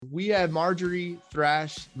we have Marjorie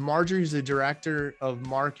Thrash. Marjorie's the director of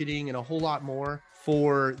marketing and a whole lot more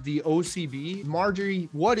for the OCB. Marjorie,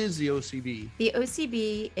 what is the OCB? The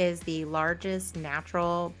OCB is the largest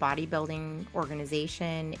natural bodybuilding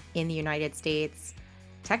organization in the United States,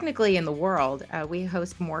 technically in the world. We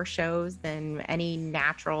host more shows than any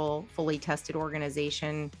natural, fully tested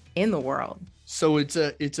organization in the world. So it's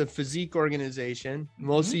a physique organization.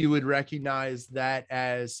 Most of you would recognize that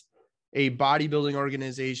as a bodybuilding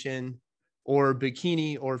organization or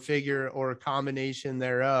bikini or figure or a combination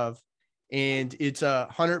thereof. And it's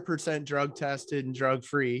 100% drug tested and drug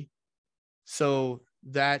free. So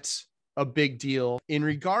that's a big deal. In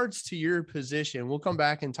regards to your position, we'll come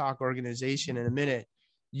back and talk organization in a minute.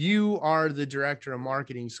 You are the director of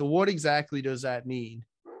marketing. So what exactly does that mean?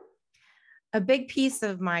 A big piece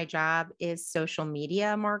of my job is social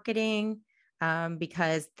media marketing,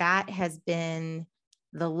 because that has been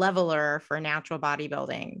the leveler for natural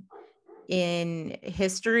bodybuilding. In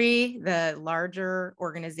history, the larger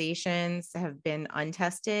organizations have been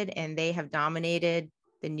untested and they have dominated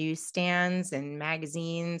the newsstands and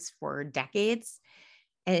magazines for decades.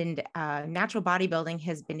 And natural bodybuilding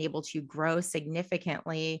has been able to grow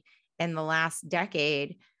significantly in the last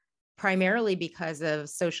decade, primarily because of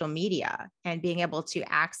social media and being able to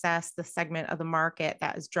access the segment of the market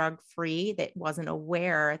that is drug-free, that wasn't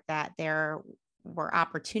aware that there were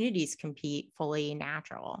opportunities to compete fully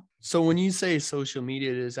natural. So when you say social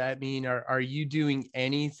media, does that mean, are you doing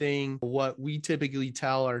anything? What we typically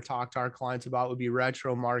tell or talk to our clients about would be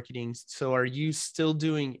retro marketing. So are you still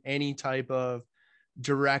doing any type of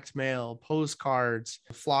direct mail, postcards,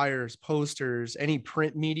 flyers, posters, any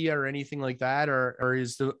print media or anything like that? Or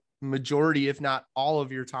is the majority, if not all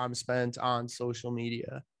of your time spent on social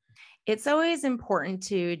media? It's always important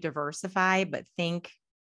to diversify, but think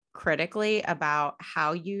critically about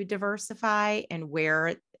how you diversify and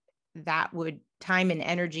where that would time and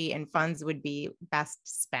energy and funds would be best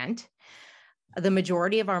spent. The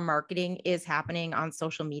majority of our marketing is happening on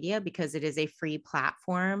social media because it is a free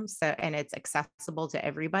platform. And it's accessible to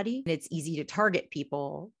everybody. And it's easy to target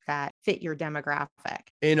people that fit your demographic.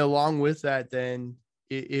 And along with that, then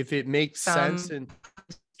if it makes sense, and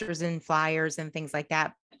posters and flyers and things like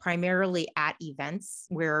that, primarily at events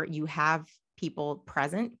where you have people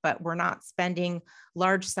present, but we're not spending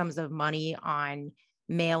large sums of money on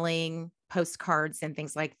mailing postcards and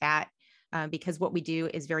things like that, because what we do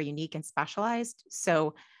is very unique and specialized.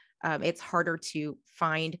 So it's harder to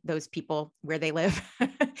find those people where they live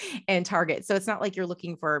and target. So it's not like you're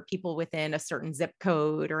looking for people within a certain zip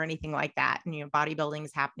code or anything like that. And, bodybuilding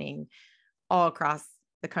is happening all across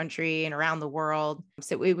the country and around the world.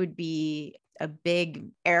 So it would be a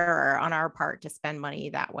big error on our part to spend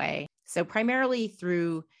money that way. So primarily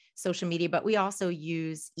through social media, but we also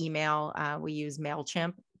use email. We use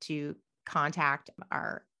MailChimp to contact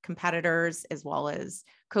our competitors as well as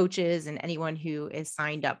coaches and anyone who is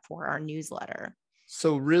signed up for our newsletter.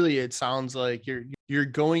 So really, it sounds like you're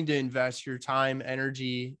going to invest your time,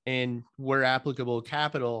 energy, and where applicable,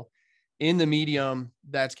 capital in the medium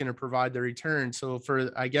that's going to provide the return. So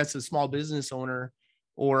for, I guess, a small business owner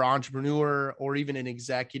or entrepreneur or even an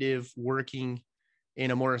executive working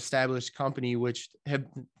in a more established company, which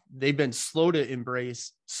they've been slow to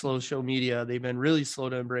embrace social media. They've been really slow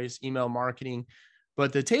to embrace email marketing.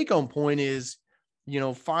 But the take home point is,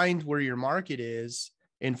 find where your market is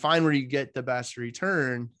and find where you get the best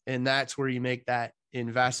return. And that's where you make that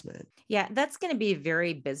investment. Yeah, that's going to be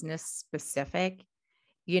very business specific.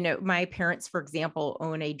 My parents, for example,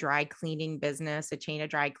 own a dry cleaning business, a chain of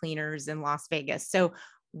dry cleaners in Las Vegas. So,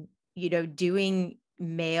 doing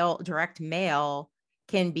direct mail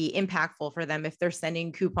can be impactful for them if they're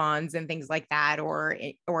sending coupons and things like that, or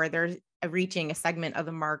they're reaching a segment of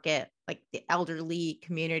the market, like the elderly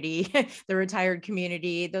community, the retired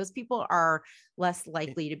community. Those people are less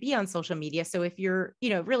likely to be on social media. So if you're,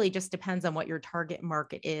 really just depends on what your target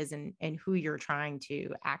market is and who you're trying to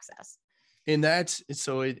access. And that's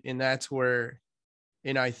where,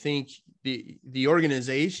 and I think the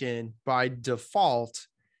organization by default,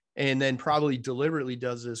 and then probably deliberately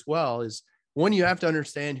does this well, is one, you have to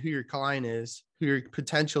understand who your client is, who your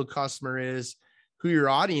potential customer is, who your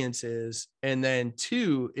audience is. And then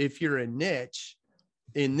two, if you're a niche,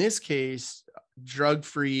 in this case,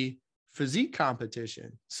 drug-free physique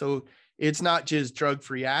competition. So it's not just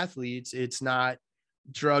drug-free athletes. It's not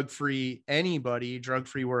drug-free anybody,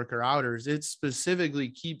 drug-free worker outers. It specifically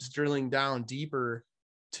keeps drilling down deeper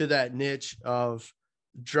to that niche of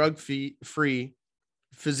drug-free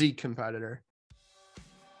physique competitor.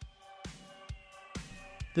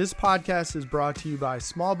 This podcast is brought to you by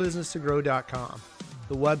smallbusinesstogrow.com.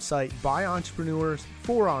 the website by entrepreneurs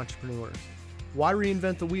for entrepreneurs. Why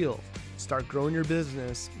reinvent the wheel? Start growing your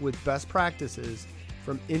business with best practices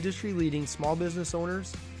from industry-leading small business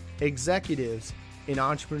owners, executives, and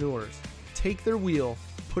entrepreneurs. Take their wheel,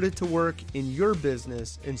 put it to work in your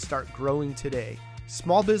business, and start growing today.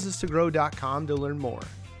 Smallbusinesstogrow.com to learn more.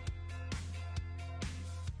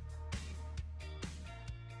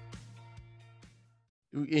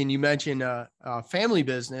 And you mentioned a family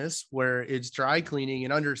business where it's dry cleaning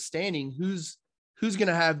and understanding who's going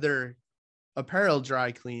to have their apparel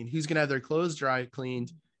dry cleaned, who's going to have their clothes dry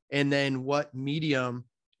cleaned, and then what medium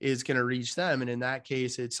is going to reach them. And in that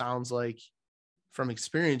case, it sounds like from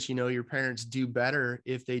experience, your parents do better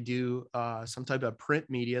if they do some type of print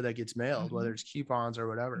media that gets mailed, whether it's coupons or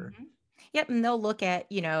whatever. Yep. And they'll look at,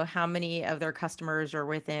 how many of their customers are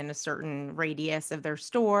within a certain radius of their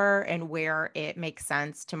store and where it makes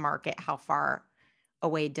sense to market how far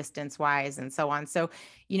away distance wise and so on. So,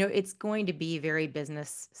 it's going to be very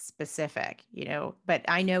business specific, but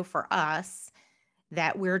I know for us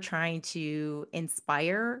that we're trying to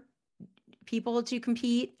inspire people to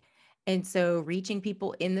compete. And so reaching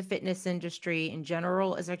people in the fitness industry in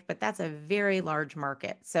general but that's a very large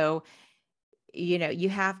market. So, you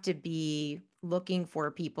have to be looking for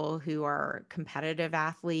people who are competitive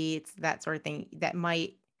athletes, that sort of thing, that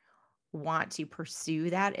might want to pursue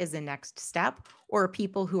that as a next step, or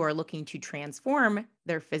people who are looking to transform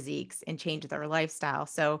their physiques and change their lifestyle.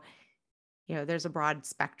 So, there's a broad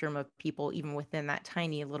spectrum of people even within that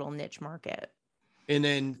tiny little niche market. And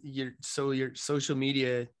then your social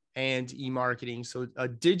media and e-marketing. So a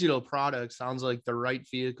digital product sounds like the right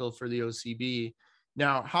vehicle for the OCB.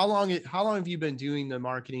 Now, how long have you been doing the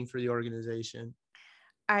marketing for the organization?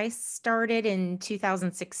 I started in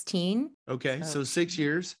 2016. Okay. So 6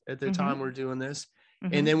 years at the time we're doing this.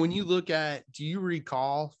 Mm-hmm. And then when you look at, do you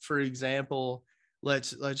recall, for example,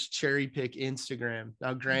 let's cherry pick Instagram.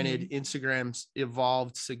 Now, granted, Instagram's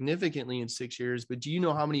evolved significantly in 6 years, but do you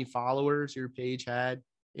know how many followers your page had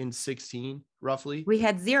in 16 roughly? We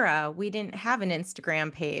had 0. We didn't have an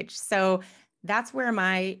Instagram page. So that's where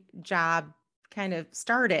my job kind of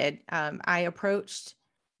started. I approached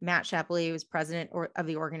Matt Shapley, who was president of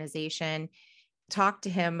the organization, talked to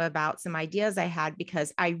him about some ideas I had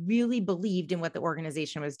because I really believed in what the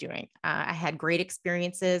organization was doing. I had great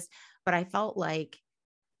experiences, but I felt like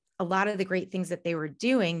a lot of the great things that they were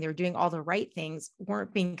doing all the right things,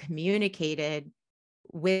 weren't being communicated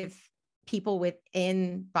with people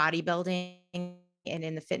within bodybuilding and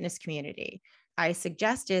in the fitness community. I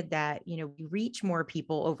suggested that, we reach more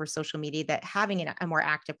people over social media, that having a more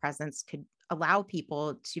active presence could allow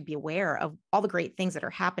people to be aware of all the great things that are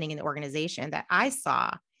happening in the organization that I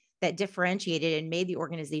saw that differentiated and made the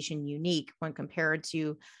organization unique when compared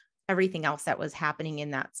to everything else that was happening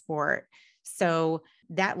in that sport. So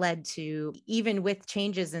that led to, even with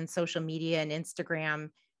changes in social media and Instagram,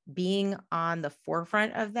 being on the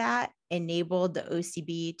forefront of that enabled the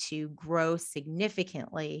OCB to grow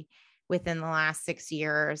significantly within the last 6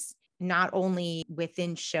 years, not only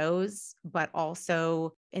within shows, but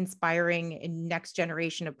also inspiring a next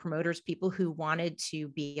generation of promoters, people who wanted to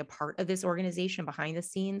be a part of this organization behind the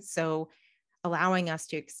scenes. So allowing us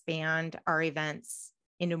to expand our events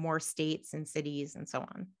into more states and cities and so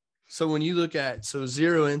on. So when you look at, 0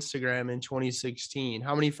 Instagram in 2016,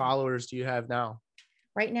 how many followers do you have now?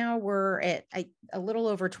 Right now we're at a little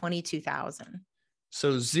over 22,000.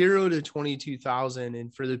 So 0 to 22,000.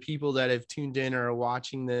 And for the people that have tuned in or are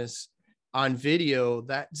watching this on video,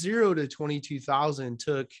 that 0 to 22,000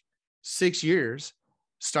 took 6 years,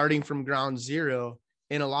 starting from ground zero,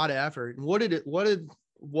 and a lot of effort. And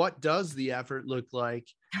what does the effort look like?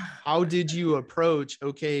 How did you approach,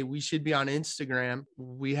 okay, we should be on Instagram,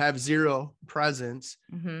 we have 0 presence.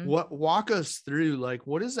 Walk us through, like,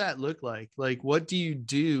 what does that look like? Like, what do you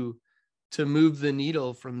do to move the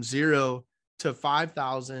needle from 0 to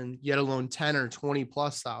 5,000, yet alone 10 or 20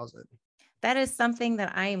 plus thousand? That is something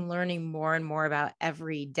that I am learning more and more about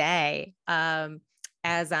every day.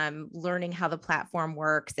 As I'm learning how the platform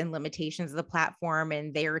works and limitations of the platform,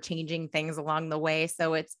 and they are changing things along the way.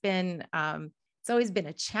 So it's always been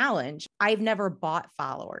a challenge. I've never bought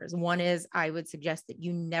followers. One is, I would suggest that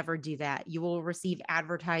you never do that. You will receive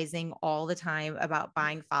advertising all the time about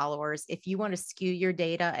buying followers. If you want to skew your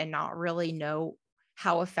data and not really know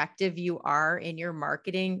how effective you are in your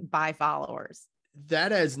marketing, buy followers.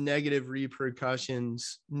 That has negative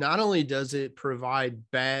repercussions. Not only does it provide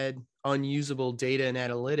bad, unusable data and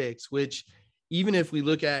analytics, which, even if we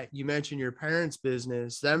look at, you mentioned your parents'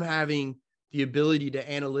 business, them having the ability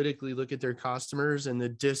to analytically look at their customers and the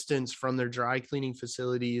distance from their dry cleaning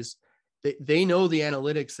facilities they know the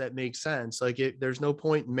analytics that make sense. Like there's no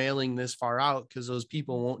point mailing this far out because those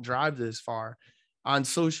people won't drive this far. On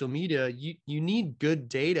social media, you need good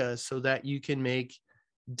data so that you can make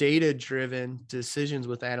data driven decisions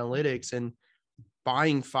with analytics, and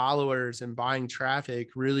buying followers and buying traffic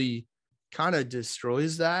really kind of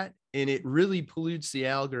destroys that. And it really pollutes the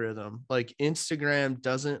algorithm. Like Instagram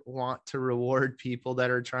doesn't want to reward people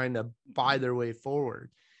that are trying to buy their way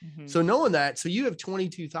forward. Mm-hmm. So knowing that, so you have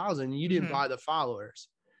 22,000, you didn't Mm-hmm. buy the followers.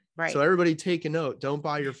 Right. So everybody take a note. Don't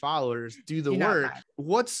buy your followers, do the Do work.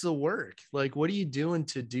 What's the work? Like, what are you doing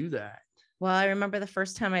to do that? Well, I remember the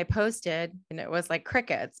first time I posted and it was like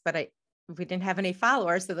crickets, but we didn't have any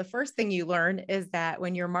followers. So the first thing you learn is that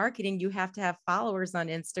when you're marketing, you have to have followers on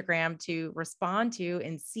Instagram to respond to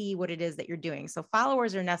and see what it is that you're doing. So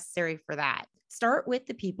followers are necessary for that. Start with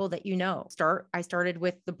the people that you know. I started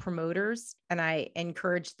with the promoters and I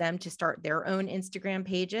encouraged them to start their own Instagram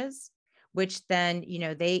pages, which then,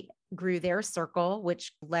 they grew their circle,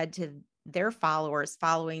 which led to their followers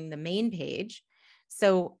following the main page.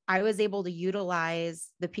 So I was able to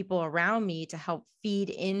utilize the people around me to help feed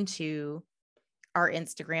into our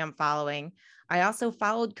Instagram following. I also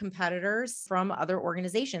followed competitors from other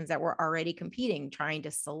organizations that were already competing, trying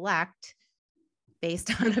to select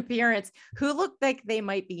based on appearance who looked like they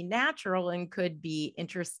might be natural and could be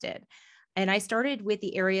interested. And I started with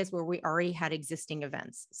the areas where we already had existing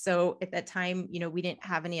events. So at that time, we didn't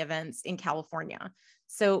have any events in California.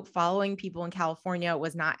 So following people in California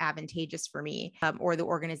was not advantageous for me or the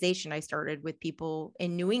organization. I started with people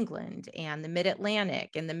in New England and the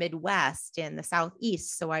Mid-Atlantic and the Midwest and the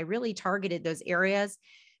Southeast. So I really targeted those areas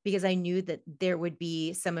because I knew that there would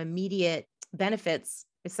be some immediate benefits.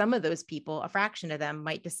 Some of those people, a fraction of them,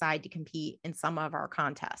 might decide to compete in some of our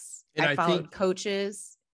contests. And I followed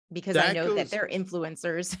coaches because I know that they're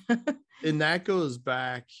influencers. And that goes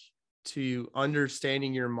back to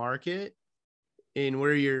understanding your market and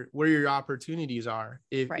where your opportunities are.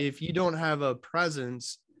 If you don't have a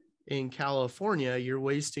presence in California, you're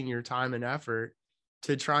wasting your time and effort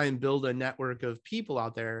to try and build a network of people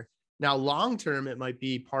out there. Now, long term, it might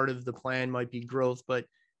be part of the plan, might be growth, but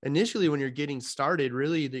initially when you're getting started,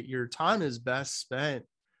 really that your time is best spent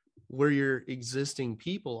where your existing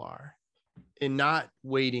people are and not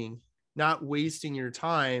wasting your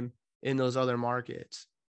time in those other markets.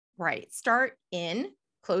 Right. Start in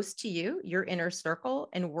close to you, your inner circle,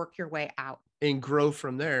 and work your way out and grow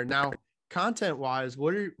from there. Now, content wise,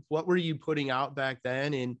 what were you putting out back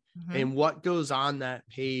then, and what goes on that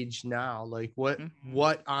page now? Like what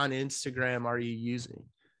on Instagram are you using?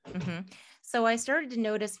 So I started to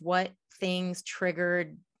notice what things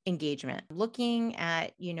triggered engagement, looking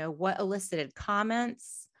at, what elicited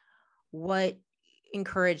comments, what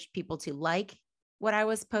encouraged people to like what I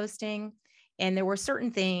was posting. And there were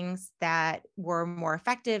certain things that were more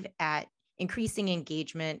effective at increasing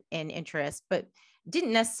engagement and interest, but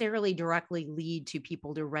didn't necessarily directly lead to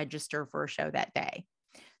people to register for a show that day.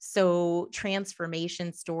 So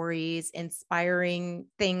transformation stories, inspiring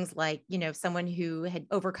things like, someone who had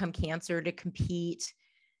overcome cancer to compete,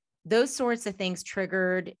 those sorts of things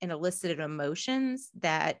triggered and elicited emotions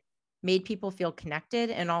that made people feel connected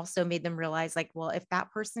and also made them realize like, well, if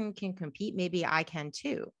that person can compete, maybe I can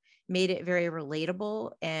too. Made it very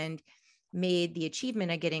relatable and made the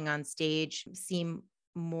achievement of getting on stage seem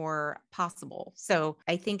more possible. So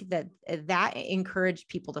I think that encouraged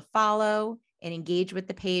people to follow and engage with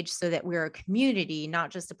the page so that we're a community,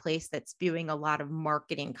 not just a place that's spewing a lot of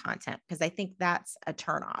marketing content, because I think that's a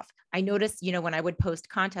turnoff. I noticed, when I would post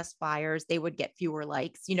contest flyers, they would get fewer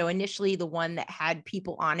likes. Initially the one that had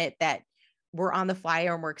people on it that were on the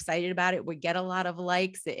flyer and were excited about it would get a lot of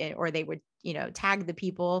likes, or they would, tag the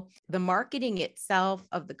people. The marketing itself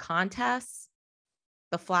of the contests,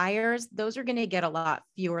 the flyers, those are going to get a lot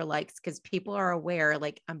fewer likes because people are aware,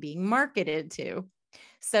 like, I'm being marketed to.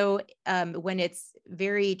 So when it's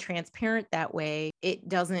very transparent that way, it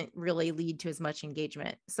doesn't really lead to as much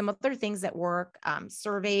engagement. Some other things that work,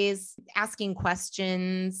 surveys, asking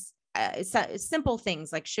questions, simple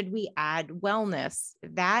things like, should we add wellness?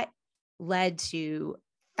 That led to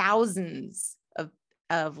thousands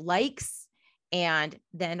of likes and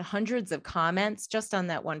then hundreds of comments just on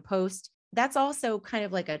that one post. That's also kind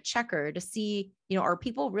of like a checker to see, are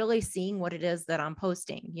people really seeing what it is that I'm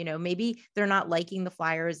posting? Maybe they're not liking the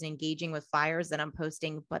flyers and engaging with flyers that I'm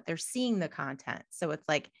posting, but they're seeing the content. So it's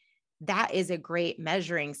like, that is a great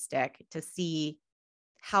measuring stick to see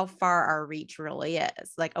how far our reach really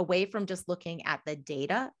is. Like, away from just looking at the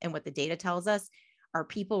data and what the data tells us, are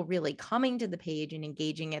people really coming to the page and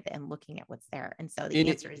engaging it and looking at what's there? And so the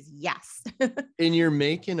answer is yes. And you're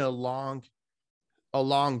making a long a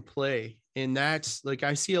long play. And that's like,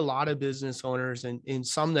 I see a lot of business owners and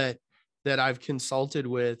some that I've consulted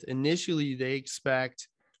with, initially they expect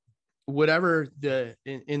whatever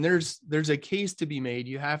and there's a case to be made.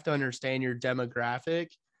 You have to understand your demographic,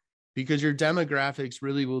 because your demographics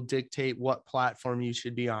really will dictate what platform you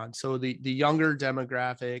should be on. So the younger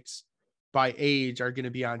demographics by age are going to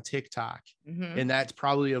be on TikTok. Mm-hmm. And that's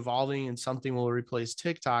probably evolving and something will replace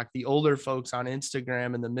TikTok. The older folks on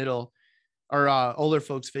Instagram in the middle, or older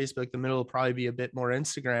folks Facebook, the middle will probably be a bit more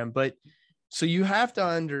Instagram. But so you have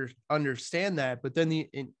to understand that. But then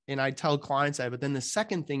and I tell clients that, but then the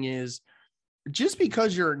second thing is, just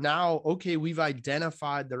because you're now, okay, we've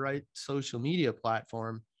identified the right social media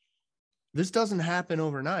platform, this doesn't happen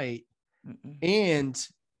overnight. And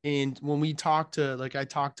when we talk to, like, I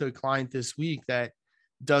talked to a client this week that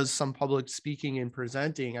does some public speaking and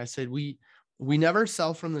presenting. I said, we never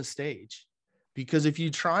sell from the stage, because if you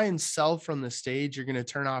try and sell from the stage, you're going to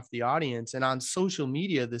turn off the audience. And on social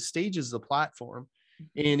media, the stage is the platform.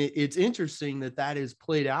 And it's interesting that is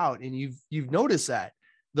played out. And you've noticed that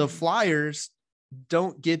the flyers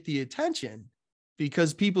don't get the attention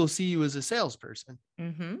because people see you as a salesperson.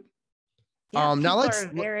 Mm-hmm. Yeah, now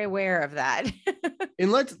are very aware of that.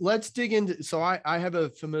 And let's dig into, so I have a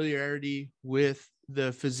familiarity with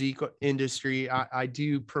the physique industry. I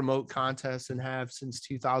do promote contests and have since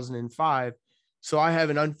 2005. So I have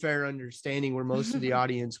an unfair understanding where most of the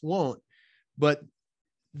audience won't. But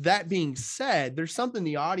that being said, there's something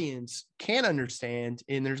the audience can understand,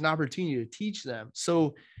 and there's an opportunity to teach them.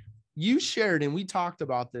 So you shared, and we talked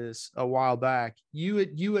about this a while back, you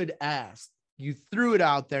had asked, you threw it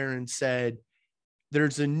out there and said,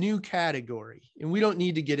 there's a new category, and we don't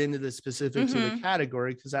need to get into the specifics of the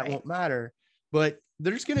category because that won't matter, but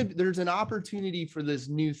there's an opportunity for this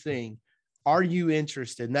new thing. Are you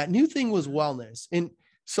interested? And that new thing was wellness. And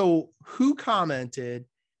so who commented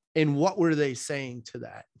and what were they saying to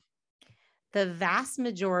that? The vast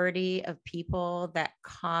majority of people that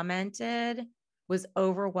commented was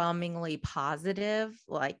overwhelmingly positive,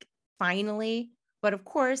 like finally. But of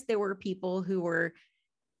course, there were people who were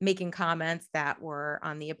making comments that were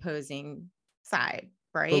on the opposing side,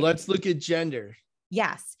 right? But let's look at gender.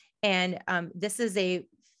 Yes. And this is a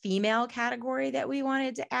female category that we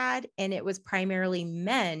wanted to add, and it was primarily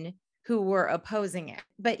men who were opposing it.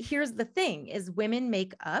 But here's the thing is women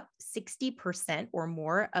make up 60% or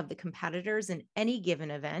more of the competitors in any given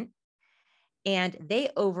event, and they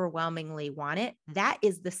overwhelmingly want it. That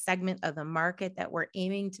is the segment of the market that we're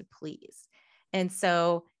aiming to please. And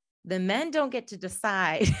so the men don't get to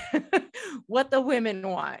decide what the women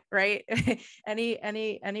want, right?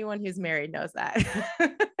 Anyone who's married knows that.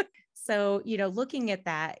 So, looking at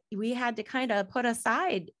that, we had to kind of put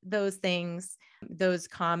aside those things, those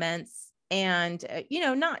comments, and,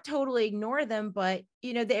 not totally ignore them, but,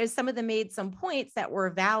 there's some of them made some points that were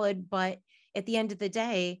valid, but at the end of the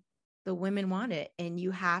day, the women want it, and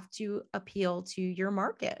you have to appeal to your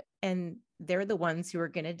market, and they're the ones who are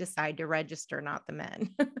going to decide to register, not the men.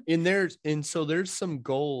 So there's some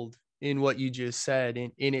gold in what you just said.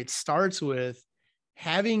 And it starts with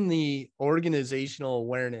having the organizational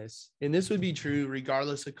awareness. And this would be true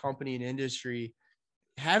regardless of company and industry,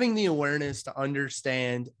 having the awareness to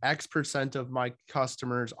understand X% of my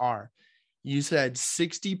customers are. You said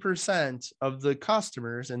 60% of the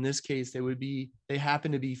customers, in this case, they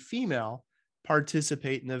happen to be female,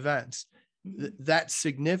 participate in events. That's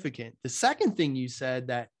significant. The second thing you said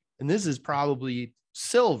that, and this is probably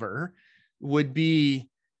silver, would be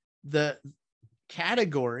the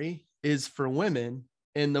category is for women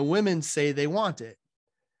and the women say they want it.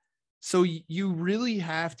 So you really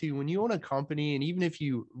have to, when you own a company, and even if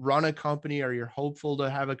you run a company or you're hopeful to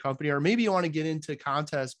have a company, or maybe you want to get into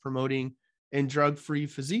contest promoting and drug-free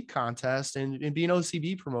physique contest and be an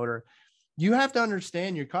OCB promoter, you have to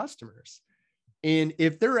understand your customers. And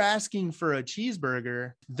if they're asking for a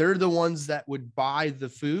cheeseburger, they're the ones that would buy the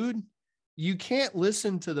food. You can't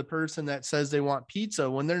listen to the person that says they want pizza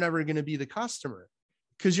when they're never going to be the customer,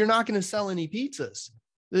 because you're not going to sell any pizzas.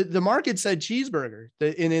 The market said cheeseburger.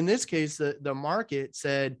 And in this case, the market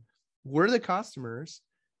said, we're the customers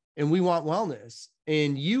and we want wellness.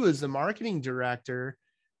 And you as the marketing director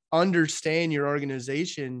understand your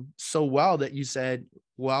organization so well that you said,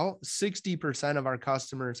 well, 60% of our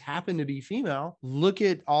customers happen to be female. Look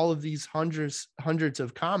at all of these hundreds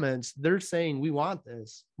of comments. They're saying, we want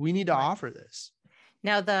this. We need to offer this.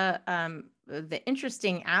 Now, the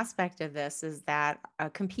interesting aspect of this is that a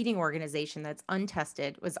competing organization that's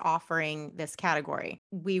untested was offering this category.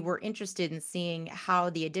 We were interested in seeing how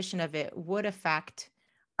the addition of it would affect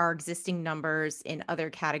our existing numbers in other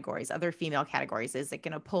categories, other female categories? Is it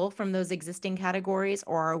going to pull from those existing categories,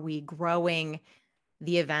 or are we growing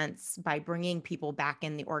the events by bringing people back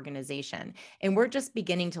in the organization? And we're just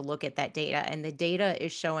beginning to look at that data, and the data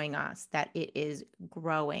is showing us that it is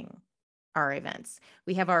growing our events.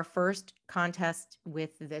 We have our first contest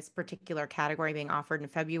with this particular category being offered in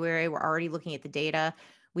February. We're already looking at the data.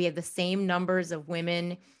 We have the same numbers of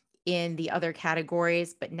women in the other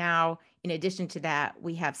categories, but now in addition to that,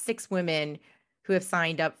 we have 6 women who have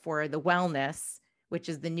signed up for the wellness, which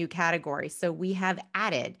is the new category. So we have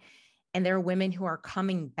added, and there are women who are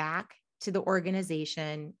coming back to the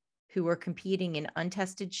organization who were competing in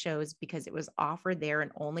untested shows because it was offered there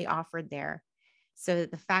and only offered there. So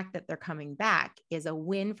the fact that they're coming back is a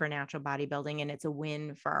win for natural bodybuilding, and it's a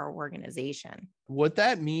win for our organization. What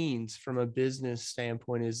that means from a business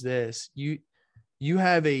standpoint is this: you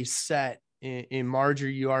have a set in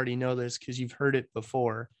Marjorie, you already know this because you've heard it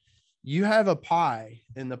before. You have a pie,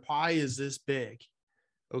 and the pie is this big.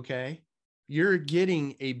 Okay. You're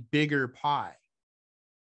getting a bigger pie.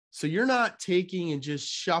 So you're not taking and just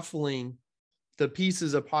shuffling the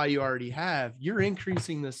pieces of pie you already have. You're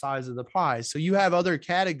increasing the size of the pie. So you have other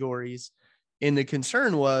categories. And the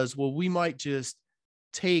concern was, well, we might just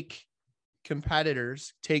take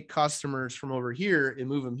competitors, take customers from over here and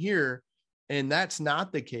move them here. And that's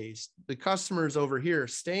not the case. The customers over here are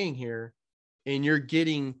staying here, and you're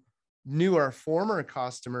getting new or former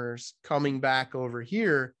customers coming back over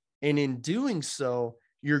here. And in doing so,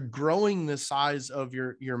 you're growing the size of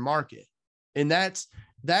your market. And that's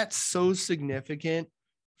so significant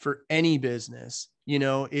for any business. You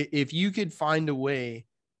know, if you could find a way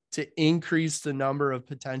to increase the number of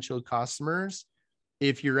potential customers,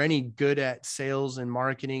 if you're any good at sales and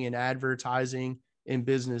marketing and advertising and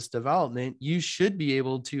business development, you should be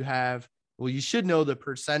able to have, well, you should know the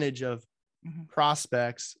percentage of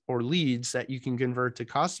prospects or leads that you can convert to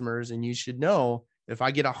customers. And you should know, if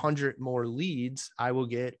I get 100 more leads, I will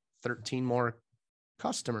get 13 more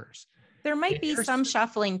customers. There might be some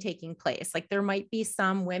shuffling taking place. Like there might be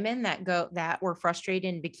some women that were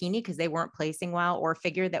frustrated in bikini because they weren't placing well, or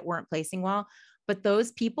figure that weren't placing well. But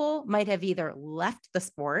those people might have either left the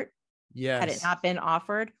sport, had it not been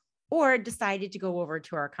offered, or decided to go over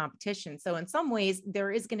to our competition. So in some ways,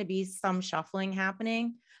 there is going to be some shuffling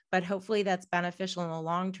happening, but hopefully that's beneficial in the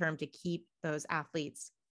long term to keep those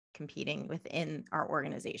athletes competing within our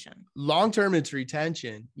organization. Long term, it's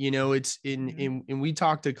retention. You know, it's in we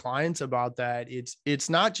talk to clients about that. It's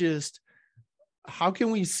not just how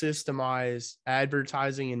can we systemize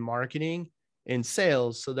advertising and marketing and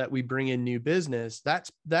sales so that we bring in new business.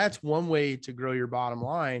 That's one way to grow your bottom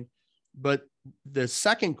line. But the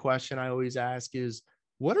second question I always ask is,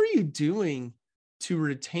 what are you doing to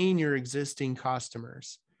retain your existing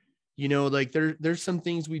customers? You know, like there's some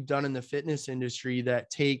things we've done in the fitness industry that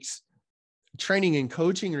takes training and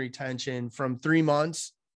coaching retention from 3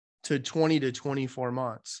 months to 20 to 24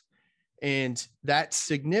 months. And that's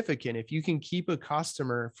significant. If you can keep a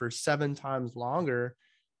customer for 7 times longer,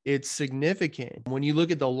 it's significant. When you look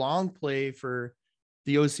at the long play for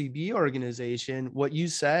the OCB organization, what you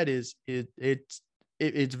said is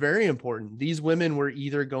it's very important. These women were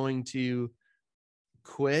either going to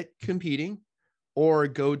quit competing or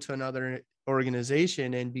go to another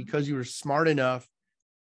organization. And because you were smart enough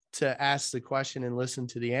to ask the question and listen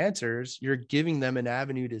to the answers, you're giving them an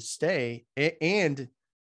avenue to stay and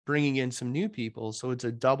bringing in some new people. So it's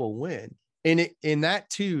a double win. And in that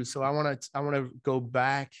too. So I want to go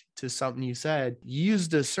back to something you said. You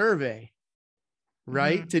used a survey,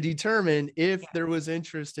 right? To determine if there was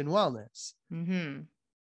interest in wellness.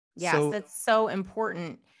 Yes, so that's so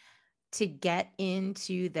important to get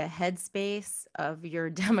into the headspace of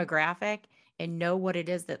your demographic and know what it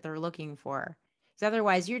is that they're looking for. Because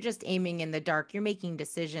otherwise you're just aiming in the dark. You're making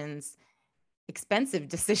decisions, expensive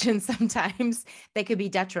decisions sometimes, that could be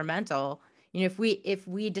detrimental. You know, if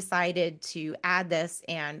we decided to add this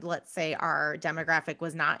and let's say our demographic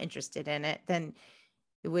was not interested in it, then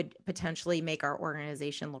it would potentially make our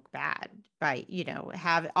organization look bad by, you know,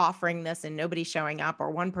 offering this and nobody showing up,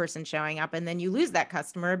 or one person showing up, and then you lose that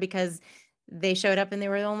customer because they showed up and they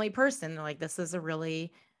were the only person. Like, this is a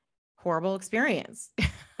really horrible experience.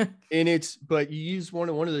 But you use one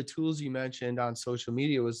of the tools you mentioned on social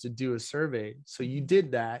media was to do a survey. So you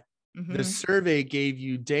did that. The survey gave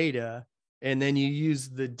you data, and then you use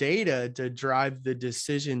the data to drive the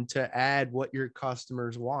decision to add what your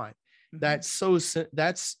customers want. That's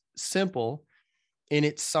simple. And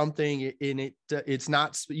it's something it's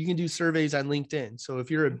not, you can do surveys on LinkedIn. So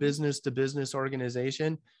if you're a business to business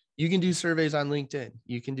organization, you can do surveys on LinkedIn.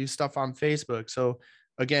 You can do stuff on Facebook. So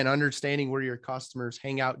again, understanding where your customers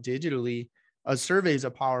hang out digitally, a survey is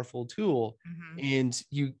a powerful tool. And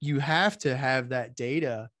you have to have that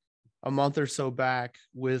data. A month or so back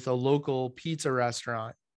with a local pizza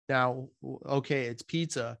restaurant. Now, okay, it's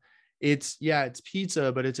pizza. It's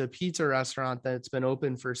pizza, but it's a pizza restaurant that's been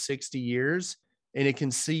open for 60 years and it can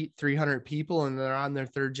seat 300 people and they're on their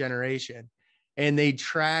third generation. And they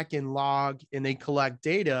track and log and they collect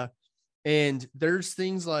data. And there's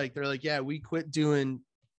things like, they're like, yeah, we quit doing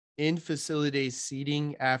in facility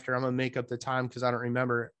seating after, I'm going to make up the time because I don't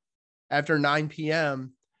remember, after 9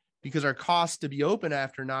 p.m. because our cost to be open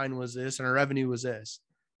after 9 was this and our revenue was this.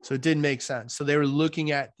 So it didn't make sense. So they were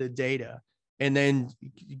looking at the data and then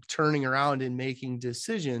turning around and making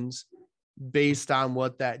decisions based on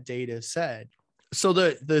what that data said. So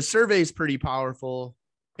the survey is pretty powerful.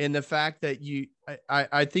 And the fact that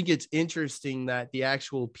I think it's interesting that the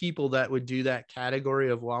actual people that would do that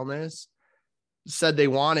category of wellness said they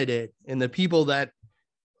wanted it. And the people that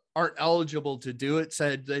aren't eligible to do it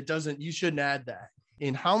said that you shouldn't add that.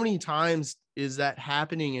 And how many times is that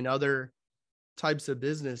happening in other types of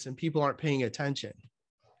business and people aren't paying attention?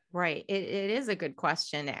 Right. It is a good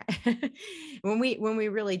question. When we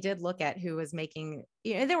really did look at who was making,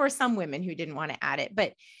 there were some women who didn't want to add it,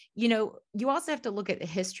 but you also have to look at the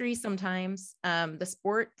history sometimes. The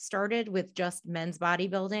sport started with just men's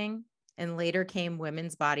bodybuilding and later came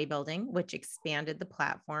women's bodybuilding, which expanded the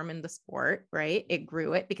platform in the sport, right? It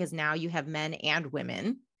grew it because now you have men and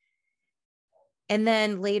women. And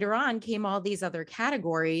then later on came all these other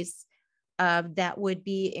categories that would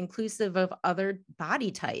be inclusive of other body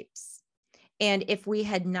types. And if we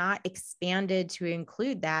had not expanded to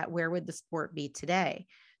include that, where would the sport be today?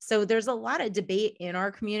 So there's a lot of debate in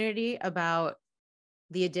our community about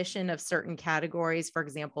the addition of certain categories, for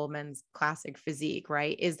example, men's classic physique,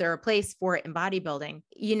 right? Is there a place for it in bodybuilding?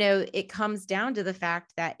 It comes down to the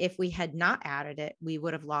fact that if we had not added it, we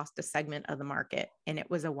would have lost a segment of the market, and it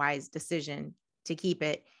was a wise decision to keep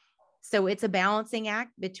it. So it's a balancing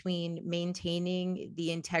act between maintaining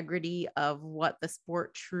the integrity of what the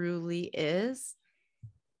sport truly is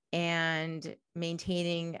and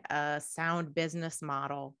maintaining a sound business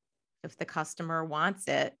model. If the customer wants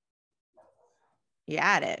it, you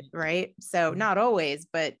add it, right? So not always,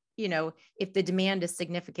 but if the demand is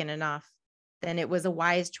significant enough, then it was a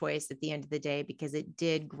wise choice at the end of the day because it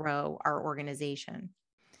did grow our organization.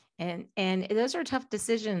 And those are tough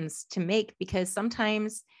decisions to make because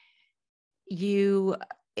sometimes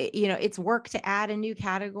it's work to add a new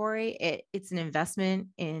category. It's an investment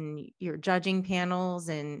in your judging panels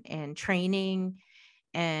and training.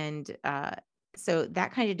 And so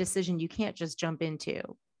that kind of decision you can't just jump into.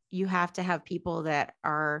 You have to have people that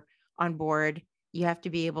are on board. You have to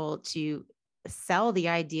be able to sell the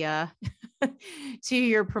idea to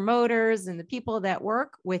your promoters and the people that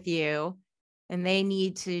work with you. And they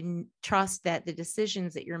need to trust that the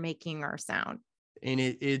decisions that you're making are sound. And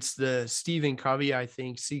it's the Stephen Covey, I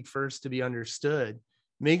think, seek first to be understood,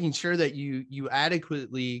 making sure that you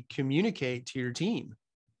adequately communicate to your team.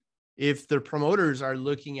 If the promoters are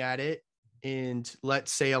looking at it and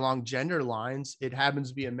let's say along gender lines, it happens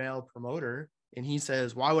to be a male promoter and he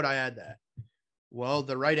says, why would I add that? Well,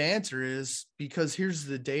 the right answer is because here's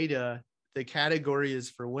the data. The category is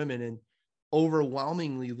for women, and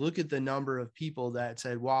overwhelmingly look at the number of people that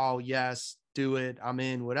said, wow, yes, do it, I'm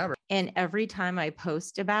in, whatever. And every time I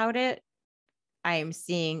post about it, I am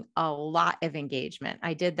seeing a lot of engagement.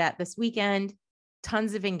 I did that this weekend,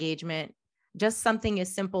 tons of engagement, just something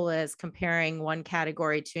as simple as comparing one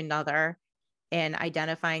category to another and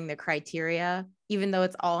identifying the criteria. Even though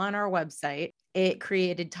it's all on our website, it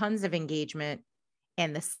created tons of engagement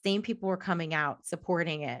and the same people were coming out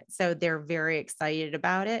supporting it. So they're very excited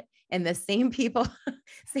about it. And the same people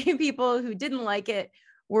who didn't like it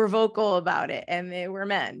were vocal about it, and they were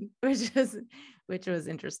men, which was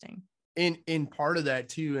interesting. In part of that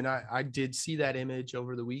too, and I did see that image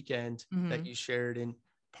over the weekend that you shared, and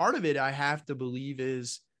part of it I have to believe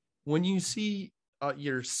is when you see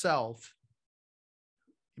yourself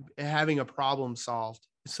having a problem solved.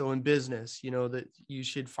 So in business, that you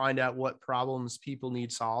should find out what problems people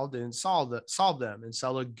need solved and solve them and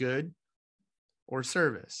sell a good or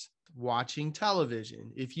service. Watching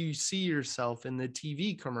television, if you see yourself in the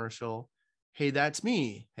TV commercial, hey, that's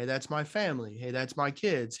me. Hey, that's my family. Hey, that's my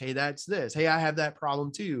kids. Hey, that's this. Hey, I have that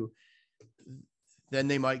problem too. Then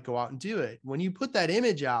they might go out and do it. When you put that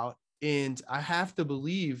image out, and I have to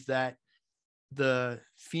believe that the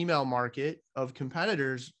female market of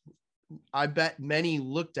competitors, I bet many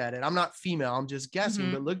looked at it. I'm not female, I'm just guessing,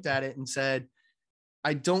 but looked at it and said,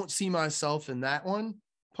 I don't see myself in that one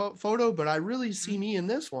photo, but I really see me in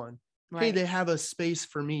this one. hey, Right. they have a space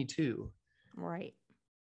for me too. Right.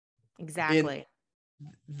 And Exactly.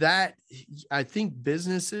 that, I think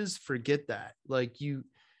businesses forget that. Like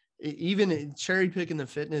even cherry picking the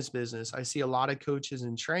fitness business, I see a lot of coaches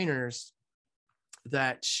and trainers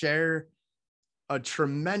that share a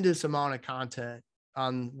tremendous amount of content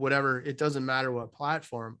on whatever, it doesn't matter what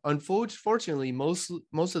platform. Unfortunately, most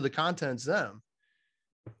of the content's them.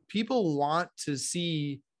 People want to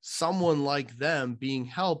see someone like them being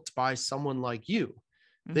helped by someone like you.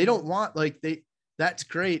 They don't want, like, that's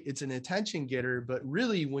great, it's an attention getter, but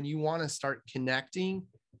really when you want to start connecting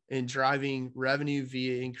and driving revenue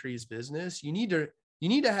via increased business, you need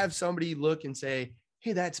to have somebody look and say,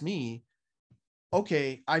 hey, that's me.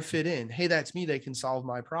 Okay, I fit in. Hey, that's me. They can solve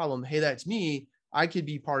my problem. Hey, that's me. I could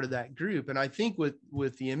be part of that group. And I think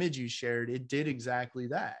with the image you shared, it did exactly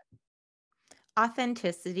that.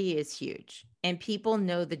 Authenticity is huge, and people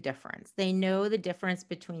know the difference. They know the difference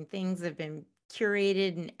between things that have been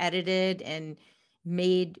curated and edited and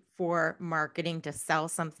made for marketing to sell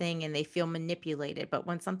something, and they feel manipulated. But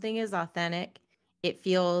when something is authentic, it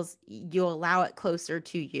feels you allow it closer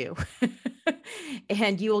to you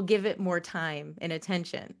and you will give it more time and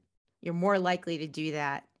attention. You're more likely to do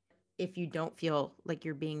that if you don't feel like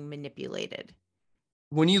you're being manipulated.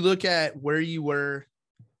 When you look at where you were,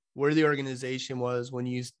 where the organization was when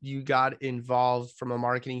you got involved from a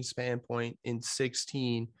marketing standpoint in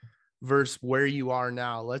 16 versus where you are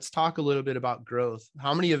now, let's talk a little bit about growth.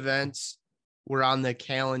 How many events were on the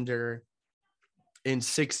calendar in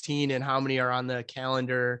 16 and how many are on the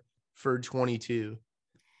calendar for 22?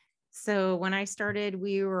 So when I started,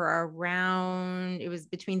 we were around, it was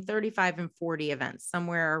between 35 and 40 events,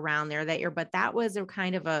 somewhere around there that year. But that was a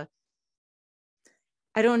kind of a,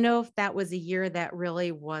 I don't know if that was a year that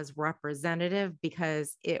really was representative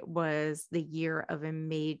because it was the year of a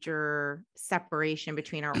major separation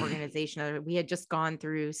between our organization. We had just gone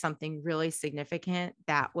through something really significant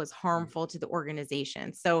that was harmful to the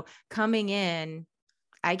organization. So coming in,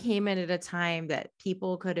 I came in at a time that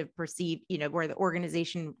people could have perceived, where the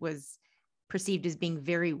organization was perceived as being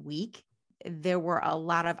very weak. There were a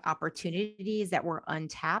lot of opportunities that were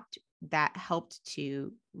untapped that helped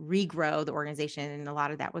to regrow the organization. And a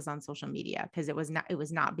lot of that was on social media because it was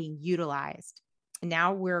not being utilized.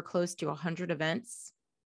 Now we're close to 100 events,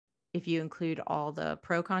 if you include all the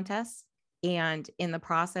pro contests. And in the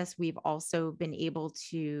process, we've also been able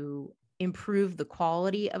to improve the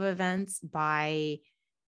quality of events by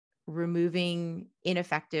removing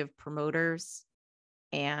ineffective promoters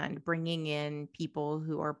and bringing in people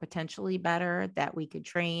who are potentially better that we could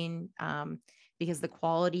train, because the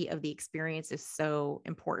quality of the experience is so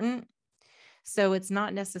important. So it's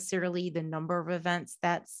not necessarily the number of events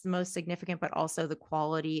that's most significant, but also the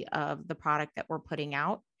quality of the product that we're putting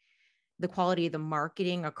out. The quality of the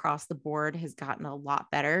marketing across the board has gotten a lot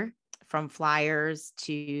better, from flyers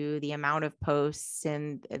to the amount of posts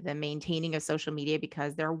and the maintaining of social media,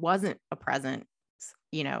 because there wasn't a presence,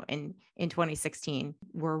 in 2016.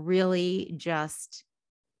 We're really just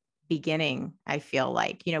beginning. I feel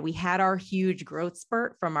like, we had our huge growth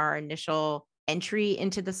spurt from our initial entry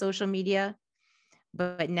into the social media,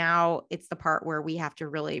 but now it's the part where we have to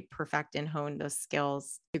really perfect and hone those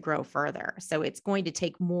skills to grow further. So it's going to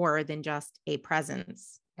take more than just a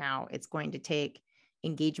presence. Now it's going to take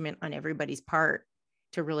engagement on everybody's part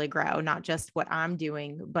to really grow, not just what I'm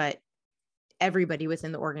doing, but everybody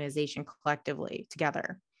within the organization collectively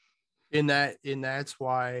together. And that's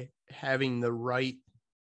why having the right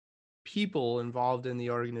people involved in the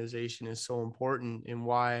organization is so important, and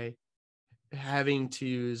why having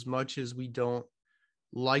to, as much as we don't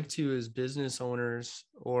like to as business owners,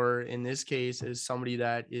 or in this case as somebody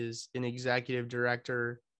that is an executive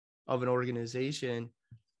director of an organization,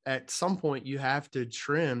 at some point you have to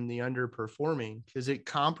trim the underperforming because it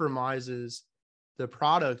compromises the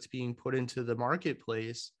product being put into the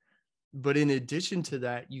marketplace. But in addition to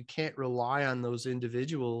that, you can't rely on those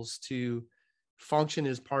individuals to function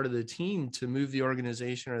as part of the team to move the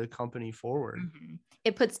organization or the company forward. Mm-hmm.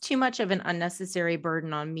 It puts too much of an unnecessary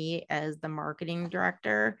burden on me as the marketing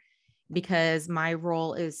director, because my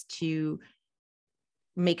role is to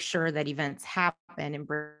make sure that events happen and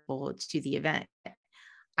bring people to the event.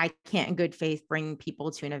 I can't in good faith bring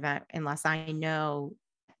people to an event unless I know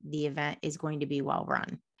the event is going to be well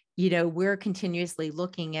run. We're continuously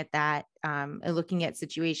looking at that, looking at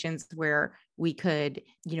situations where we could,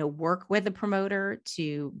 work with a promoter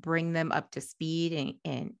to bring them up to speed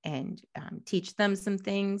and teach them some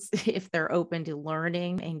things if they're open to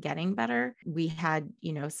learning and getting better. We had,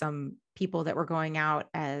 some people that were going out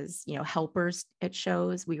as, helpers at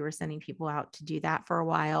shows. We were sending people out to do that for a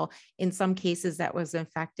while. In some cases that was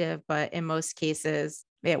effective, but in most cases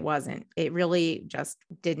it wasn't. It really just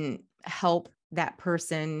didn't help that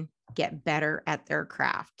person get better at their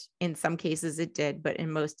craft. In some cases it did, but in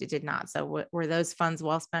most it did not. So were those funds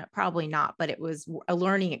well spent? Probably not, but it was a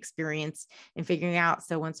learning experience in figuring out.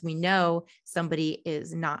 So once we know somebody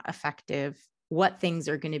is not effective, what things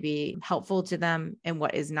are going to be helpful to them and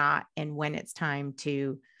what is not, and when it's time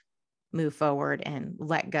to move forward and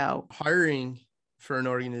let go. Hiring for an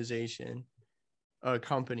organization, a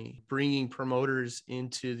company, bringing promoters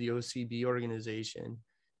into the OCB organization,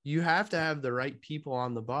 you have to have the right people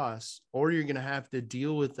on the bus, or you're going to have to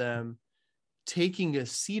deal with them taking a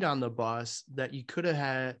seat on the bus that you could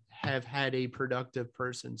have had a productive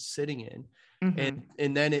person sitting in. Mm-hmm.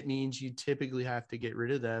 And then it means you typically have to get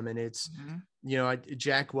rid of them. And it's,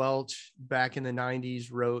 Jack Welch back in the 90s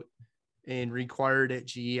wrote and required at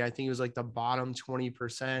GE, I think it was like the bottom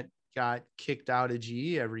 20% got kicked out of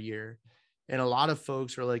GE every year. And a lot of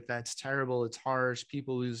folks are like, that's terrible. It's harsh.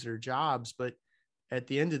 People lose their jobs. But at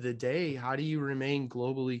the end of the day, how do you remain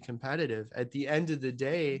globally competitive? At the end of the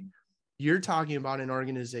day, you're talking about an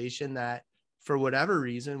organization that, for whatever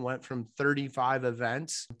reason, went from 35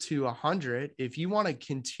 events to 100. If you want to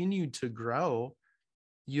continue to grow,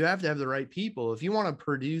 you have to have the right people. If you want to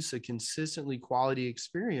produce a consistently quality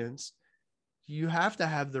experience, you have to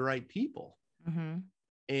have the right people. Mm-hmm.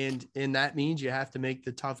 And that means you have to make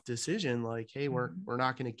the tough decision, like, hey, we're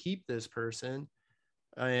not going to keep this person.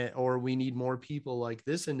 Or we need more people like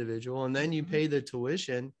this individual. And then you pay the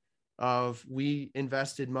tuition of, we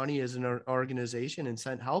invested money as an organization and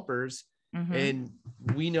sent helpers, and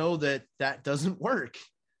we know that doesn't work.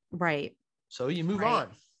 Right. So you move on,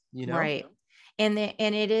 Right. And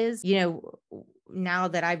it is, now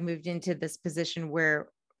that I've moved into this position where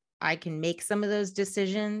I can make some of those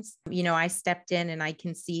decisions, I stepped in and I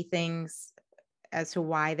can see things as to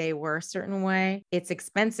why they were a certain way. It's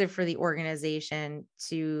expensive for the organization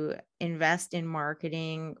to invest in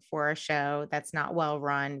marketing for a show that's not well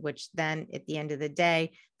run, which then at the end of the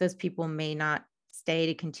day, those people may not stay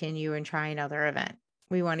to continue and try another event.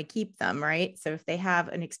 We want to keep them, right? So if they have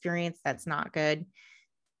an experience that's not good,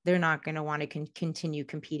 they're not going to want to continue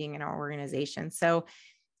competing in our organization. So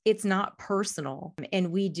it's not personal.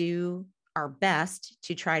 And we do our best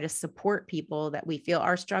to try to support people that we feel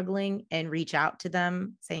are struggling and reach out to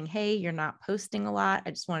them saying, hey, you're not posting a lot.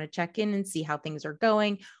 I just want to check in and see how things are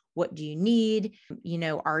going. What do you need?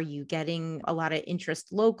 Are you getting a lot of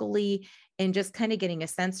interest locally? And just kind of getting a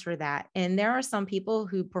sense for that. And there are some people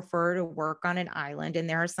who prefer to work on an island, and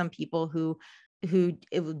there are some people who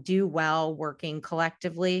it will do well working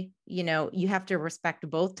collectively. You have to respect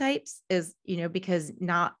both types, because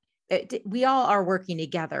we all are working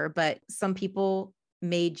together, but some people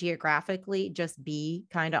may geographically just be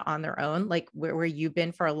kind of on their own, like where you've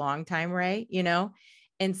been for a long time, Ray,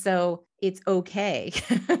 and so it's okay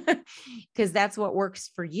because that's what works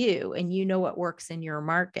for you, and what works in your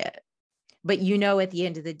market. But at the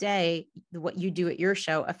end of the day, what you do at your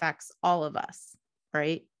show affects all of us,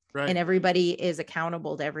 right? Right. And everybody is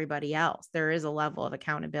accountable to everybody else. There is a level of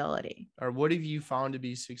accountability. Or what have you found to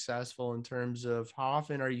be successful in terms of how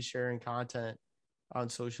often are you sharing content on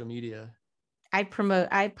social media? I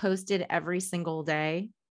posted every single day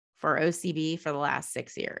for OCB for the last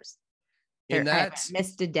 6 years. And I haven't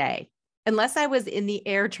missed a day. Unless I was in the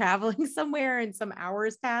air traveling somewhere and some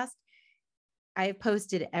hours passed, I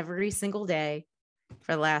posted every single day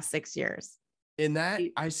for the last 6 years. And that,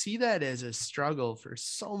 I see that as a struggle for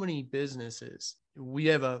so many businesses. We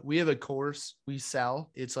have a course we sell.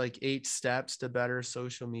 It's like 8 steps to better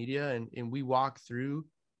social media. And we walk through.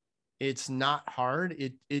 It's not hard.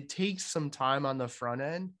 It takes some time on the front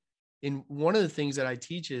end. And one of the things that I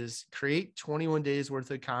teach is create 21 days worth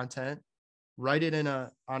of content, write it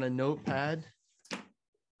on a notepad,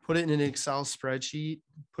 put it in an Excel spreadsheet,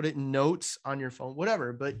 put it in notes on your phone,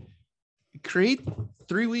 whatever, but create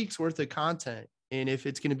 3 weeks worth of content. And if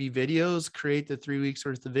it's going to be videos, create the 3 weeks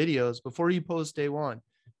worth of videos before you post day one.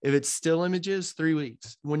 If it's still images, 3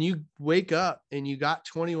 weeks. When you wake up and you got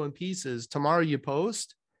 21 pieces, tomorrow you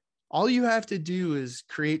post, all you have to do is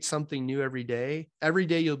create something new every day. Every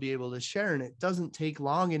day you'll be able to share, and it doesn't take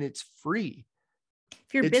long and it's free.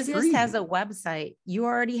 If your business has a website, you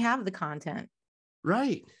already have the content.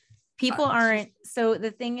 Right. People aren't. So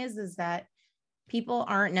the thing is that people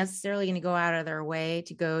aren't necessarily going to go out of their way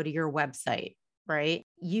to go to your website, right?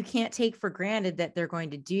 You can't take for granted that they're going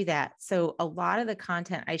to do that. So a lot of the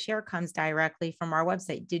content I share comes directly from our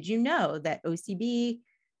website. Did you know that OCB,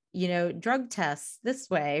 drug tests this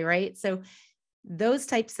way, right? So those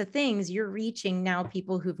types of things, you're reaching now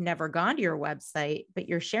people who've never gone to your website, but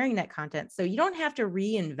you're sharing that content. So you don't have to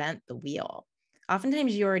reinvent the wheel.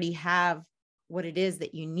 Oftentimes you already have what it is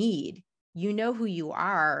that you need. You know who you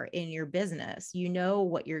are in your business. You know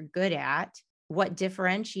what you're good at, what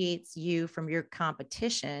differentiates you from your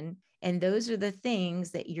competition. And those are the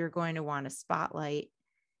things that you're going to want to spotlight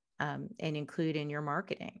and include in your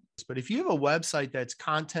marketing. But if you have a website that's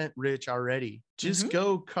content rich already, just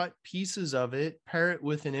go cut pieces of it, pair it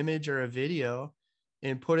with an image or a video,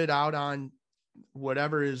 and put it out on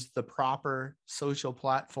whatever is the proper social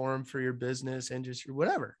platform for your business, industry,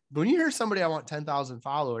 whatever. But when you hear somebody, I want 10,000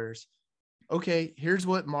 followers. Okay, here's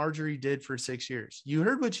what Marjorie did for 6 years. You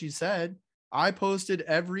heard what she said. I posted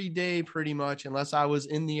every day pretty much, unless I was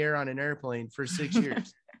in the air on an airplane for 6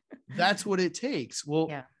 years. That's what it takes. Well,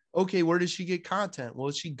 yeah. Okay, where does she get content?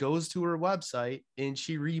 Well, she goes to her website and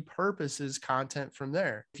she repurposes content from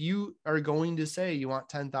there. If you are going to say you want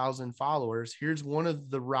 10,000 followers, here's one of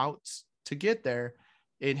the routes to get there.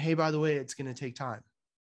 And hey, by the way, it's going to take time.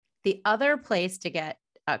 The other place to get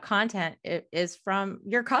content is from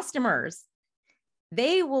your customers.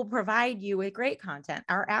 They will provide you with great content.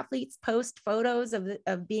 Our athletes post photos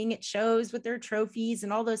of being at shows with their trophies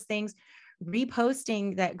and all those things.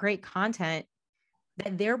 Reposting that great content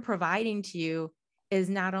that they're providing to you is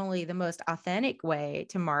not only the most authentic way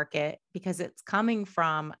to market because it's coming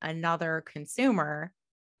from another consumer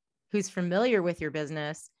who's familiar with your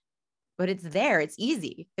business, but it's there. It's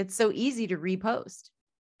easy. It's so easy to repost.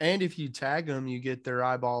 And if you tag them, you get their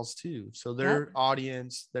eyeballs too. So their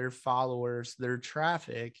audience, their followers, their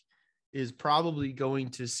traffic is probably going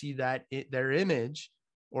to see that their image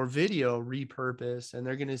or video repurposed, and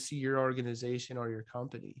they're going to see your organization or your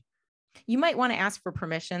company. You might want to ask for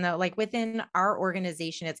permission though. Like within our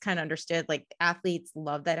organization, it's kind of understood, like athletes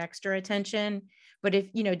love that extra attention. But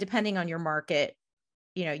if, depending on your market,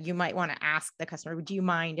 you might want to ask the customer, would you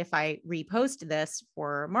mind if I repost this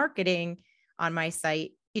for marketing on my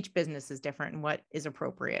site? Each business is different and what is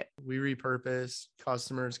appropriate. We repurpose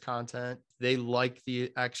customers' content. They like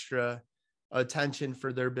the extra attention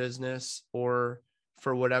for their business or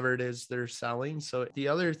for whatever it is they're selling. So the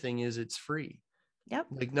other thing is it's free. Yep.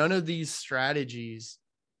 Like none of these strategies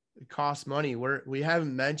cost money. We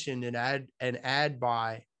haven't mentioned an ad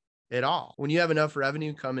buy at all. When you have enough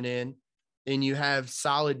revenue coming in and you have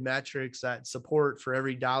solid metrics that support for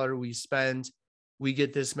every dollar we spend, we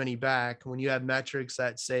get this many back. When you have metrics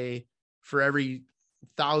that say for every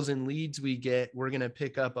 1,000 leads we get, we're going to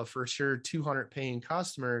pick up a for sure 200 paying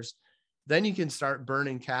customers, then you can start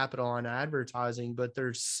burning capital on advertising. But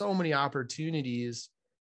there's so many opportunities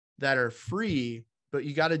that are free, but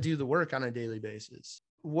you got to do the work on a daily basis.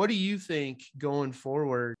 What do you think going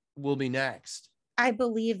forward will be next? I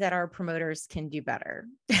believe that our promoters can do better.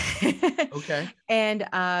 Okay. And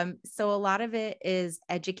so a lot of it is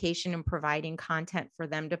education and providing content for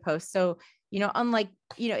them to post. So, unlike,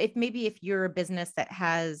 if you're a business that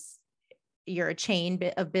you're a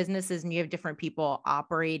chain of businesses and you have different people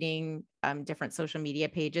operating different social media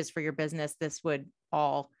pages for your business, this would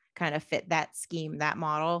all kind of fit that scheme, that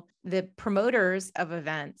model. The promoters of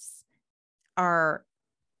events are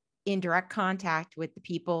in direct contact with the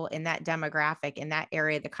people in that demographic in that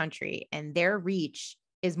area of the country, and their reach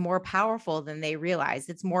is more powerful than they realize.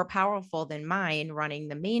 It's more powerful than mine running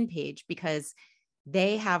the main page because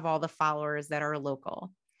they have all the followers that are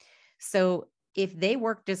local. So if they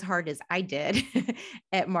worked as hard as I did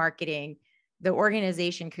at marketing, the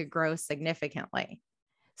organization could grow significantly.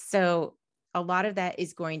 So a lot of that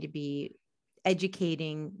is going to be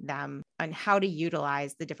educating them on how to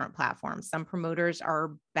utilize the different platforms. Some promoters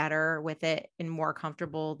are better with it and more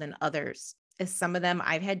comfortable than others. Some of them,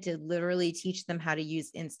 I've had to literally teach them how to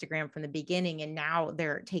use Instagram from the beginning, and now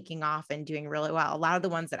they're taking off and doing really well. A lot of the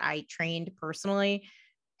ones that I trained personally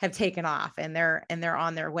have taken off, and they're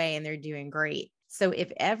on their way and they're doing great. So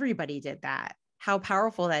if everybody did that, how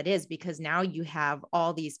powerful that is, because now you have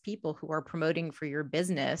all these people who are promoting for your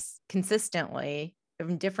business consistently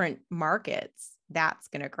in different markets. That's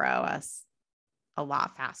going to grow us a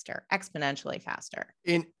lot faster, exponentially faster.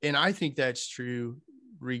 And I think that's true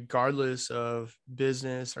regardless of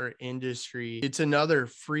business or industry. It's another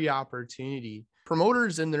free opportunity.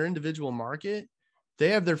 Promoters in their individual market, they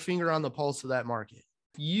have their finger on the pulse of that market.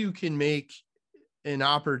 You can make an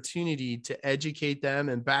opportunity to educate them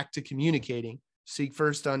and back to communicating. Seek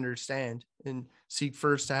first to understand and seek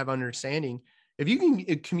first to have understanding. If you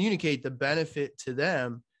can communicate the benefit to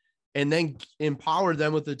them and then empower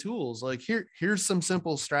them with the tools, like here's some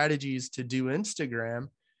simple strategies to do Instagram,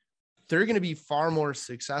 they're going to be far more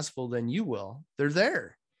successful than you will. They're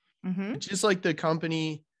there. Mm-hmm. Just like the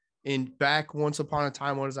company And back once upon a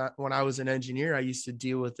time when I was an engineer, I used to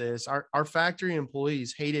deal with this. Our factory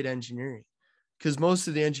employees hated engineering because most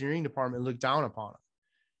of the engineering department looked down upon them.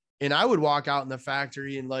 And I would walk out in the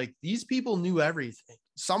factory and like these people knew everything.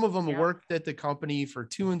 Some of them worked at the company for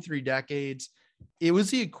 2 and 3 decades. It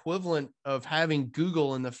was the equivalent of having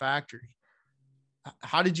Google in the factory.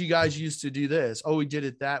 How did you guys used to do this? Oh, we did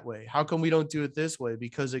it that way. How come we don't do it this way?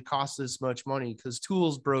 Because it costs this much money, because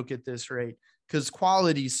tools broke at this rate, because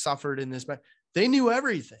quality suffered in this. They knew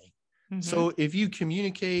everything. Mm-hmm. So if you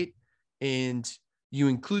communicate and you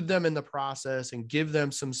include them in the process and give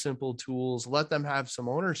them some simple tools, let them have some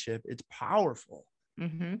ownership, it's powerful.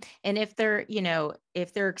 Mm-hmm. And if they're,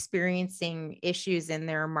 if they're experiencing issues in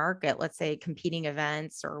their market, let's say competing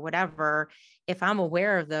events or whatever, if I'm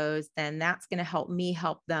aware of those, then that's going to help me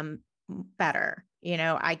help them better.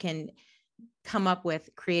 I can come up with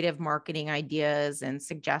creative marketing ideas and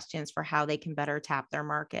suggestions for how they can better tap their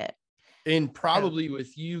market. And probably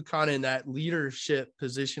with you kind of in that leadership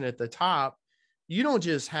position at the top, you don't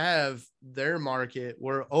just have their market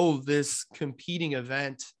where, oh, this competing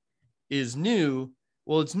event is new.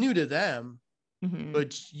 Well, it's new to them, mm-hmm.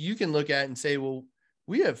 but you can look at it and say, well,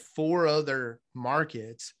 we have 4 other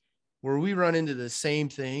markets where we run into the same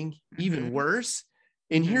thing, mm-hmm. even worse.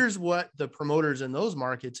 And mm-hmm. here's what the promoters in those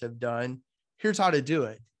markets have done. Here's how to do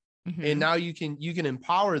it. Mm-hmm. And now you can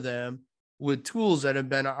empower them with tools that have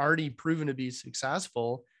been already proven to be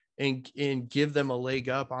successful and give them a leg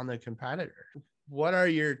up on the competitor. What are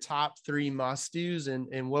your top 3 must-dos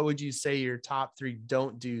and what would you say your top 3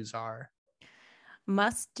 don't-dos are?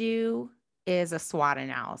 Must-do is a SWOT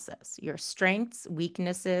analysis, your strengths,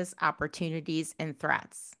 weaknesses, opportunities, and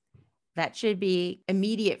threats. That should be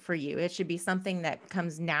immediate for you. It should be something that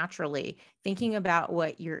comes naturally, thinking about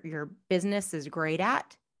what your business is great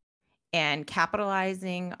at and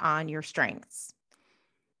capitalizing on your strengths.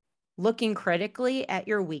 Looking critically at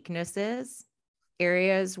your weaknesses,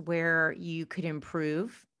 areas where you could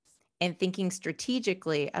improve, and thinking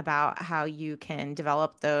strategically about how you can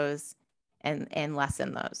develop those and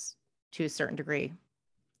lessen those to a certain degree.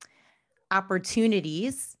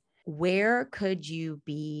 Opportunities, where could you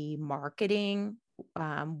be marketing?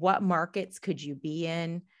 What markets could you be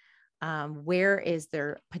in? Where is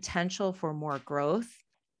there potential for more growth?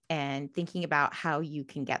 And thinking about how you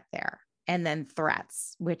can get there. And then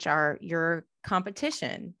threats, which are your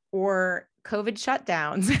competition or COVID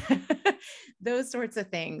shutdowns, those sorts of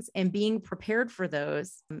things, and being prepared for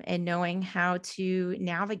those and knowing how to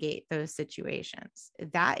navigate those situations.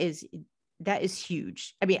 That is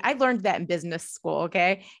huge. I mean, I learned that in business school.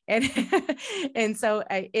 Okay. And so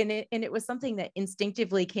it was something that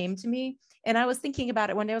instinctively came to me. And I was thinking about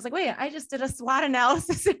it one day. I was like, wait, I just did a SWOT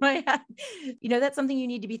analysis in my head. That's something you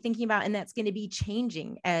need to be thinking about. And that's going to be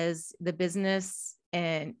changing as the business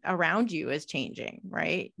and around you is changing,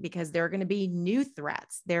 right? Because there are going to be new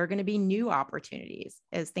threats. There are going to be new opportunities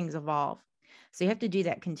as things evolve. So you have to do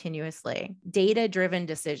that continuously. Data-driven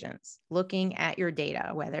decisions, looking at your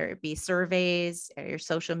data, whether it be surveys, or your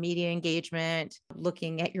social media engagement,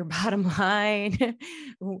 looking at your bottom line,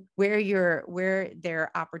 where there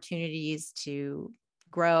are opportunities to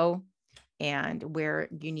grow and where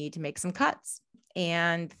you need to make some cuts.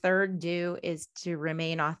 And third do is to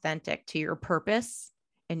remain authentic to your purpose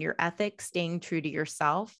and your ethics, staying true to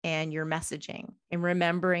yourself and your messaging, and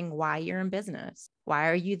remembering why you're in business. Why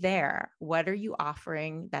are you there? What are you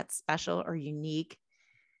offering that's special or unique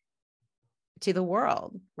to the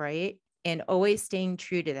world, right? And always staying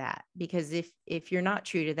true to that, because if you're not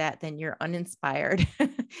true to that, then you're uninspired.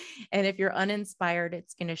 And if you're uninspired,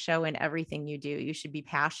 it's going to show in everything you do. You should be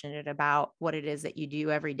passionate about what it is that you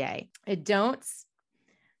do every day.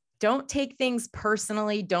 Don't take things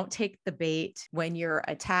personally. Don't take the bait when you're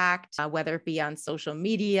attacked, whether it be on social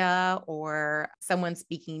media or someone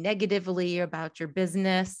speaking negatively about your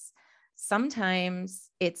business. Sometimes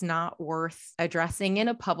it's not worth addressing in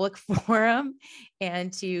a public forum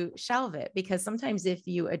and to shelve it, because sometimes if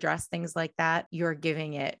you address things like that, you're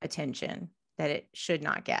giving it attention that it should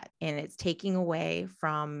not get. And it's taking away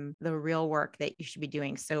from the real work that you should be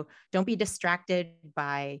doing. So don't be distracted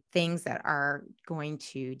by things that are going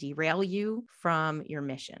to derail you from your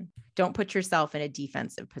mission. Don't put yourself in a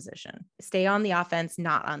defensive position. Stay on the offense,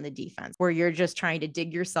 not on the defense, where you're just trying to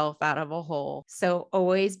dig yourself out of a hole. So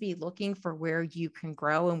always be looking for where you can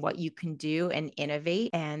grow and what you can do and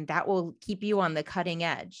innovate. And that will keep you on the cutting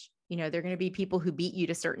edge. There are going to be people who beat you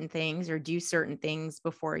to certain things or do certain things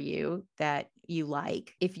before you that you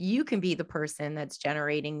like. If you can be the person that's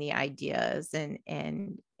generating the ideas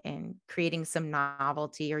and creating some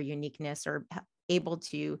novelty or uniqueness, or able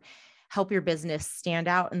to help your business stand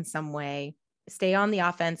out in some way, stay on the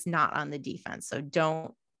offense, not on the defense. So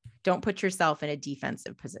don't put yourself in a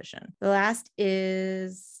defensive position. The last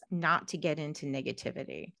is not to get into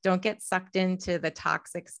negativity. Don't get sucked into the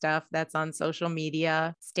toxic stuff that's on social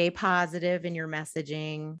media. Stay positive in your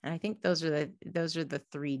messaging. And I think those are the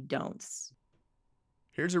 3 don'ts.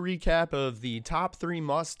 Here's a recap of the top 3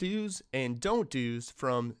 must-dos and don't-dos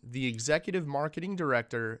from the Executive Marketing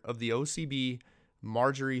Director of the OCB,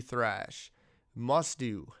 Marjorie Thrash.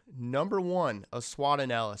 Must-do. Number 1, a SWOT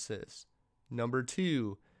analysis. Number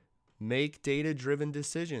 2, make data-driven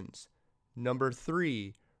decisions. Number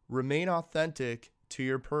 3, remain authentic to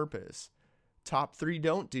your purpose. Top 3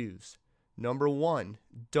 don't-dos. Number 1,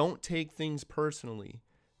 don't take things personally.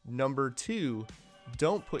 Number 2,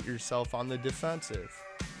 don't put yourself on the defensive.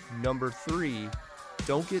 Number 3,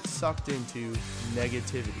 don't get sucked into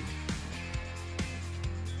negativity.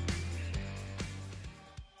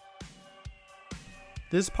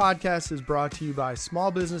 This podcast is brought to you by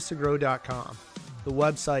smallbusinesstogrow.com, the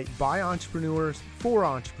website by entrepreneurs for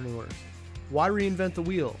entrepreneurs. Why reinvent the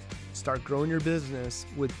wheel? Start growing your business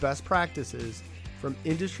with best practices from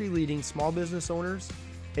industry-leading small business owners,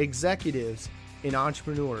 executives, and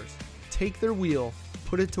entrepreneurs. Take their wheel,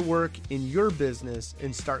 put it to work in your business,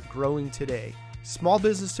 and start growing today.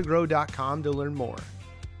 smallbusinesstogrow.com to learn more.